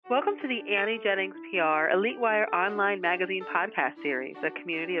Welcome to the Annie Jennings PR Elite Wire online magazine podcast series, a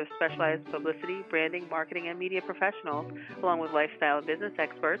community of specialized publicity, branding, marketing, and media professionals, along with lifestyle and business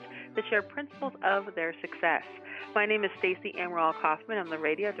experts that share principles of their success. My name is Stacey Amaral Kaufman. I'm the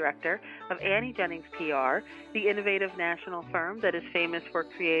radio director of Annie Jennings PR, the innovative national firm that is famous for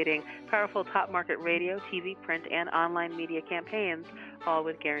creating powerful top market radio, TV, print, and online media campaigns, all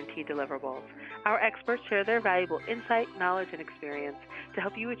with guaranteed deliverables. Our experts share their valuable insight, knowledge, and experience to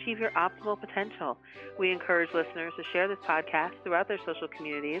help you achieve your optimal potential. We encourage listeners to share this podcast throughout their social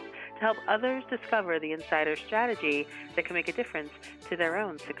communities to help others discover the insider strategy that can make a difference to their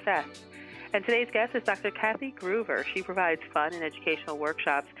own success. And today's guest is Dr. Kathy Gruver. She provides fun and educational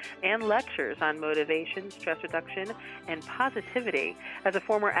workshops and lectures on motivation, stress reduction, and positivity. As a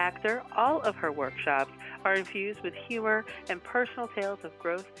former actor, all of her workshops are infused with humor and personal tales of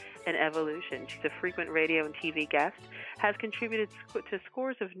growth and evolution. She's a frequent radio and TV guest, has contributed to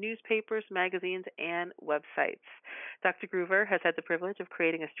scores of newspapers, magazines, and websites. Dr. Gruver has had the privilege of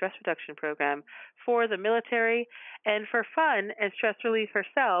creating a stress reduction program for the military, and for fun and stress relief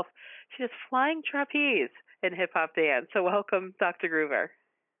herself, she does flying trapeze in hip-hop dance. So welcome, Dr. Gruver.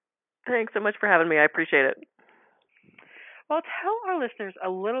 Thanks so much for having me. I appreciate it. Well, tell our listeners a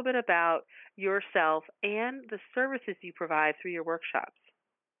little bit about yourself and the services you provide through your workshops.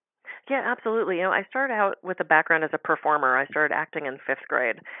 Yeah, absolutely. I started out with a background as a performer. I started acting in fifth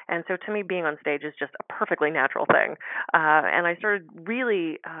grade. And so to me, being on stage is just a perfectly natural thing. And I started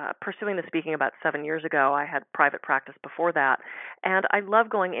really pursuing the speaking about 7 years ago. I had private practice before that. And I love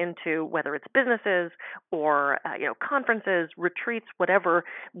going into, whether it's businesses or, conferences, retreats, whatever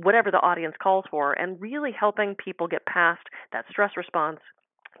the audience calls for, and really helping people get past that stress response,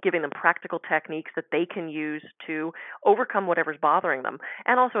 giving them practical techniques that they can use to overcome whatever's bothering them.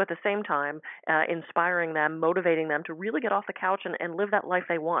 And also at the same time, inspiring them, motivating them to really get off the couch and live that life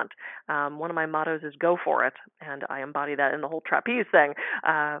they want. One of my mottos is go for it. And I embody that in the whole trapeze thing.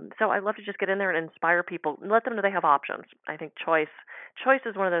 So I love to just get in there and inspire people and let them know they have options. I think choice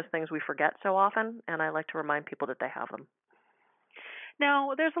is one of those things we forget so often. And I like to remind people that they have them. Now,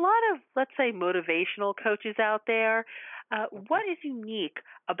 there's a lot of, let's say, motivational coaches out there. What is unique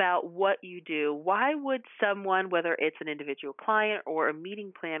about what you do? Why would someone, whether it's an individual client or a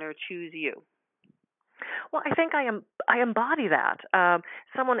meeting planner, choose you? Well, I think I embody that.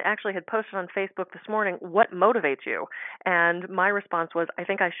 Someone actually had posted on Facebook this morning, what motivates you? And my response was, I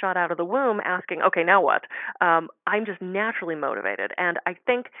think I shot out of the womb asking, okay, now what? I'm just naturally motivated. And I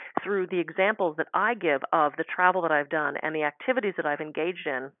think through the examples that I give of the travel that I've done and the activities that I've engaged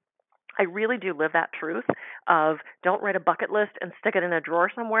in, I really do live that truth of don't write a bucket list and stick it in a drawer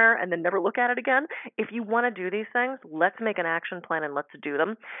somewhere and then never look at it again. If you want to do these things, let's make an action plan and let's do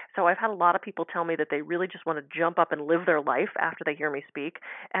them. So I've had a lot of people tell me that they really just want to jump up and live their life after they hear me speak.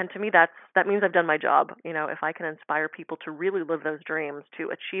 And to me, that means I've done my job. If I can inspire people to really live those dreams, to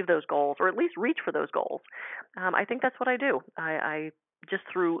achieve those goals, or at least reach for those goals, I think that's what I do. I just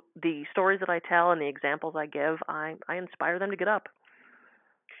through the stories that I tell and the examples I give, I inspire them to get up.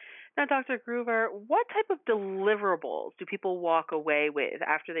 Now, Dr. Gruver, what type of deliverables do people walk away with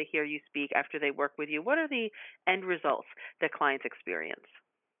after they hear you speak, after they work with you? What are the end results that clients experience?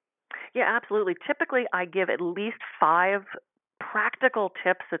 Yeah, absolutely. Typically, I give at least 5 practical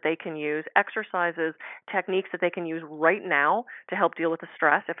tips that they can use, exercises, techniques that they can use right now to help deal with the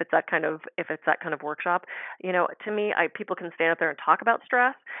stress. If it's that kind of workshop, to me, people can stand up there and talk about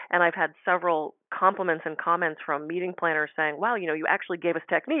stress, and I've had several compliments and comments from meeting planners saying, wow, you actually gave us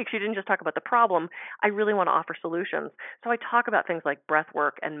techniques. You didn't just talk about the problem. I really want to offer solutions. So I talk about things like breath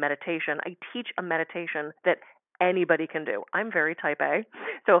work and meditation. I teach a meditation that anybody can do. I'm very type A.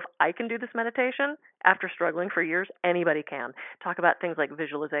 So if I can do this meditation after struggling for years, anybody can. Talk about things like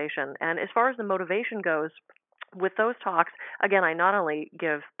visualization. And as far as the motivation goes, with those talks, again, I not only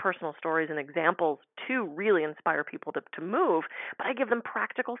give personal stories and examples to really inspire people to move, but I give them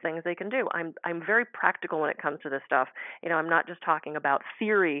practical things they can do. I'm very practical when it comes to this stuff. I'm not just talking about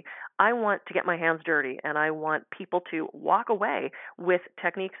theory. I want to get my hands dirty, and I want people to walk away with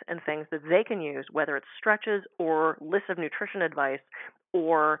techniques and things that they can use, whether it's stretches or lists of nutrition advice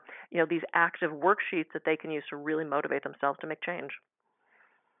or, these active worksheets that they can use to really motivate themselves to make change.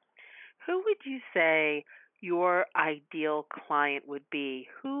 Who would you say your ideal client would be?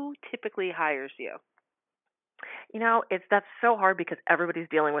 Who typically hires you? That's so hard because everybody's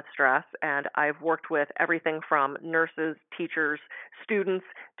dealing with stress, and I've worked with everything from nurses, teachers, students,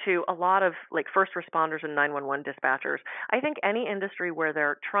 to a lot of first responders and 911 dispatchers. I think any industry where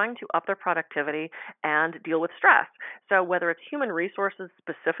they're trying to up their productivity and deal with stress. So whether it's human resources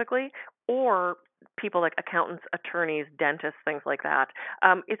specifically or people like accountants, attorneys, dentists, things like that.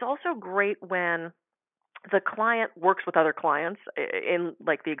 It's also great when the client works with other clients in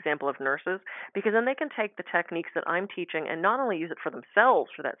like the example of nurses, because then they can take the techniques that I'm teaching and not only use it for themselves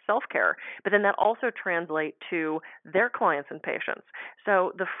for that self-care, but then that also translate to their clients and patients.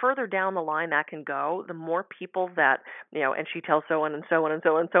 So the further down the line that can go, the more people that, and she tells so on and so on and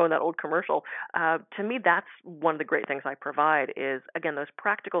so on and so on, that old commercial, to me, that's one of the great things I provide is, again, those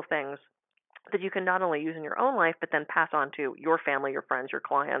practical things that you can not only use in your own life, but then pass on to your family, your friends, your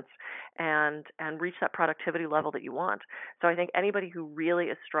clients, and reach that productivity level that you want. So I think anybody who really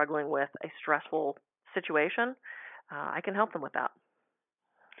is struggling with a stressful situation, I can help them with that.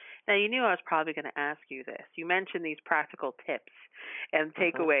 Now, you knew I was probably going to ask you this. You mentioned these practical tips and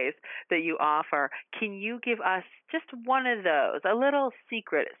takeaways that you offer. Can you give us just one of those, a little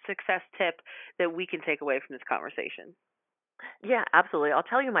secret success tip that we can take away from this conversation? Yeah, absolutely. I'll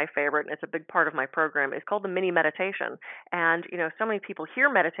tell you my favorite, and it's a big part of my program. It's called the mini meditation. And, so many people hear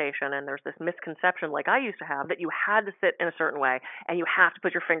meditation, and there's this misconception, like I used to have, that you had to sit in a certain way, and you have to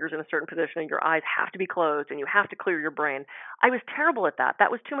put your fingers in a certain position, and your eyes have to be closed, and you have to clear your brain. I was terrible at that. That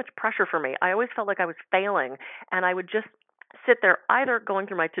was too much pressure for me. I always felt like I was failing, and I would just sit there either going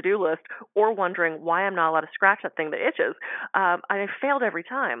through my to-do list or wondering why I'm not allowed to scratch that thing that itches. I failed every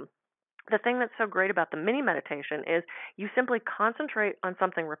time. The thing that's so great about the mini meditation is you simply concentrate on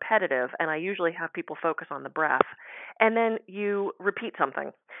something repetitive, and I usually have people focus on the breath, and then you repeat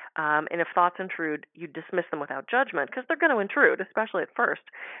something. And if thoughts intrude, you dismiss them without judgment because they're going to intrude, especially at first.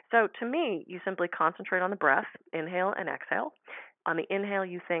 So to me, you simply concentrate on the breath, inhale and exhale. On the inhale,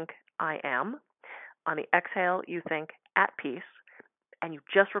 you think, I am. On the exhale, you think, at peace. And you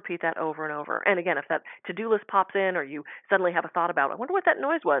just repeat that over and over. And again, if that to-do list pops in or you suddenly have a thought about, I wonder what that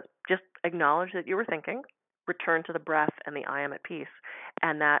noise was, just acknowledge that you were thinking, return to the breath and the I am at peace.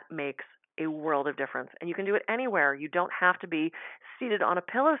 And that makes a world of difference. And you can do it anywhere. You don't have to be seated on a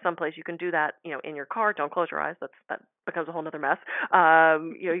pillow someplace. You can do that, in your car. Don't close your eyes. That becomes a whole other mess.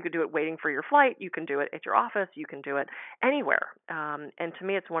 You can do it waiting for your flight. You can do it at your office. You can do it anywhere. And to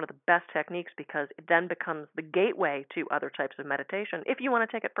me, it's one of the best techniques because it then becomes the gateway to other types of meditation if you want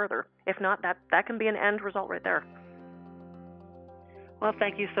to take it further. If not, that can be an end result right there. Well,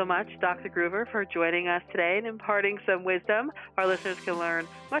 thank you so much, Dr. Gruver, for joining us today and imparting some wisdom. Our listeners can learn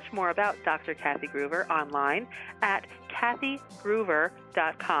much more about Dr. Kathy Gruver online at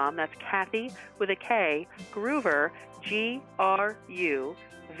kathygruver.com. That's Kathy with a K, Gruver, Gruver,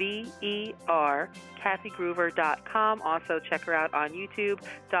 kathygruver.com. Also, check her out on YouTube,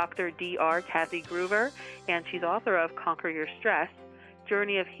 Dr. Dr. Kathy Gruver, and she's author of Conquer Your Stress,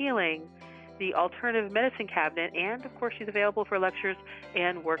 Journey of Healing, the Alternative Medicine Cabinet, and, of course, she's available for lectures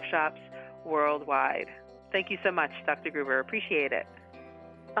and workshops worldwide. Thank you so much, Dr. Gruver. Appreciate it.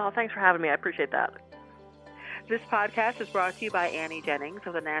 Oh, thanks for having me. I appreciate that. This podcast is brought to you by Annie Jennings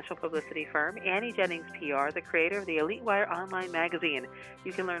of the national publicity firm Annie Jennings PR, the creator of the Elite Wire online magazine.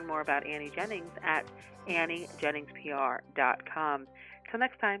 You can learn more about Annie Jennings at AnnieJenningsPR.com. Till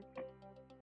next time.